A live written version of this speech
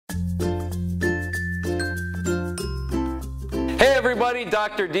everybody,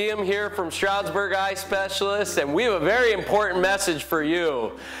 Dr. Diem here from Stroudsburg Eye Specialists, and we have a very important message for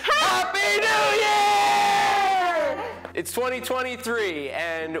you. Happy New Year! It's 2023,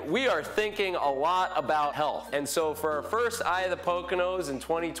 and we are thinking a lot about health. And so for our first Eye of the Poconos in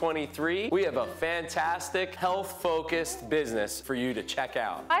 2023, we have a fantastic health-focused business for you to check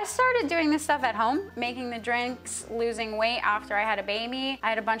out. I started doing this stuff at home, making the drinks, losing weight after I had a baby. I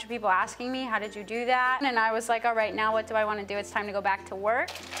had a bunch of people asking me, how did you do that? And I was like, all right, now what do I want to do? It's time to go back to work.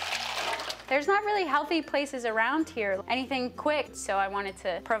 There's not really healthy places around here, anything quick, so I wanted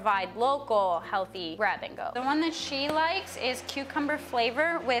to provide local, healthy grab and go. The one that she likes is cucumber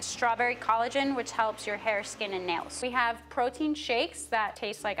flavor with strawberry collagen, which helps your hair, skin, and nails. We have protein shakes that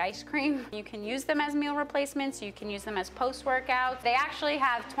taste like ice cream. You can use them as meal replacements, you can use them as post-workout. They actually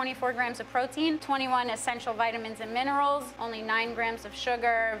have 24 grams of protein, 21 essential vitamins and minerals, only 9 grams of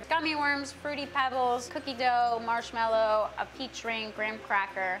sugar, gummy worms, fruity pebbles, cookie dough, marshmallow, a peach ring, graham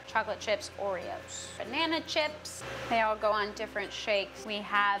cracker, chocolate chips, Oreos, banana chips. They all go on different shakes. We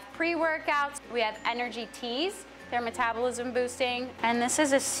have pre-workouts, we have energy teas. They're metabolism boosting. And this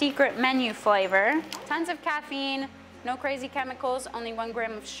is a secret menu flavor. Tons of caffeine, no crazy chemicals, only 1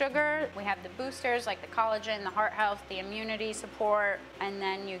 gram of sugar. We have the boosters like the collagen, the heart health, the immunity support, and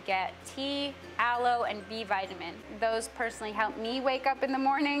then you get tea, aloe, and B vitamin. Those personally help me wake up in the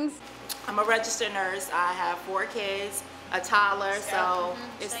mornings. I'm a registered nurse. I have 4 kids, a toddler, so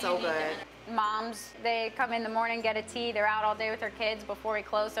it's so good. Moms, they come in the morning, get a tea, they're out all day with their kids. Before we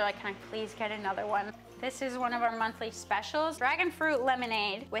close, they're like, can I please get another one? This is one of our monthly specials, dragon fruit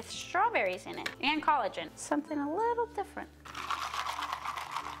lemonade with strawberries in it and collagen. Something a little different.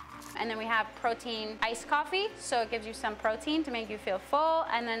 And then we have protein iced coffee, so it gives you some protein to make you feel full,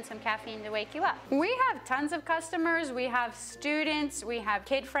 and then some caffeine to wake you up. We have tons of customers. We have students, we have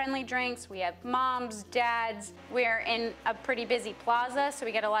kid-friendly drinks, we have moms, dads. We're in a pretty busy plaza, so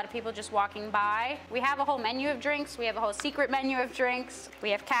we get a lot of people just walking by. We have a whole menu of drinks. We have a whole secret menu of drinks. We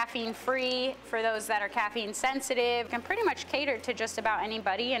have caffeine-free for those that are caffeine sensitive. Can pretty much cater to just about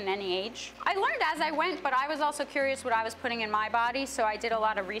anybody in any age. I learned as I went, but I was also curious what I was putting in my body, so I did a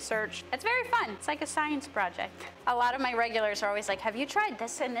lot of research. It's very fun. It's like a science project. A lot of my regulars are always like, have you tried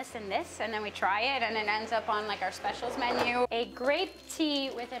this and this and this? And then we try it and it ends up on like our specials menu. A grape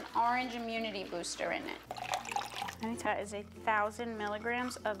tea with an orange immunity booster in it. And that is 1,000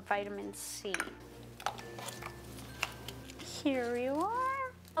 milligrams of vitamin C. Here you are.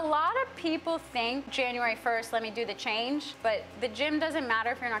 A lot of people think January 1st, let me do the change, but the gym doesn't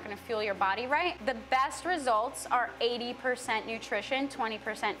matter if you're not gonna fuel your body right. The best results are 80% nutrition,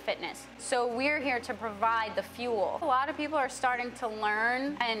 20% fitness. So we're here to provide the fuel. A lot of people are starting to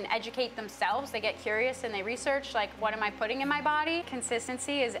learn and educate themselves. They get curious and they research, like, what am I putting in my body?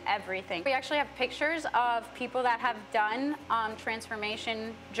 Consistency is everything. We actually have pictures of people that have done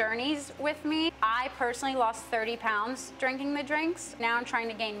transformation journeys with me. I personally lost 30 pounds drinking the drinks. Now I'm trying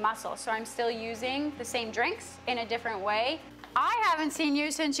to gain muscle, so I'm still using the same drinks in a different way. I haven't seen you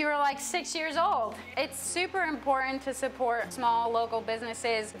since you were like 6 years old. It's super important to support small local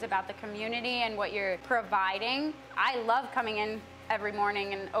businesses. It's about the community and what you're providing. I love coming in every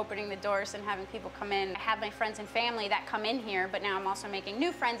morning and opening the doors and having people come in. I have my friends and family that come in here, but now I'm also making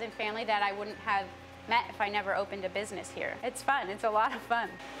new friends and family that I wouldn't have met if I never opened a business here. It's fun. It's a lot of fun.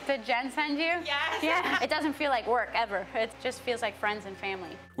 Did Jen send you? Yes. Yeah. It doesn't feel like work ever. It just feels like friends and family.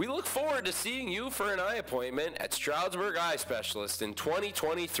 We look forward to seeing you for an eye appointment at Stroudsburg Eye Specialist in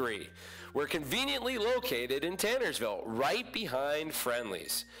 2023. We're conveniently located in Tannersville, right behind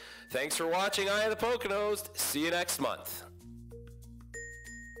Friendly's. Thanks for watching Eye of the Poconos. See you next month.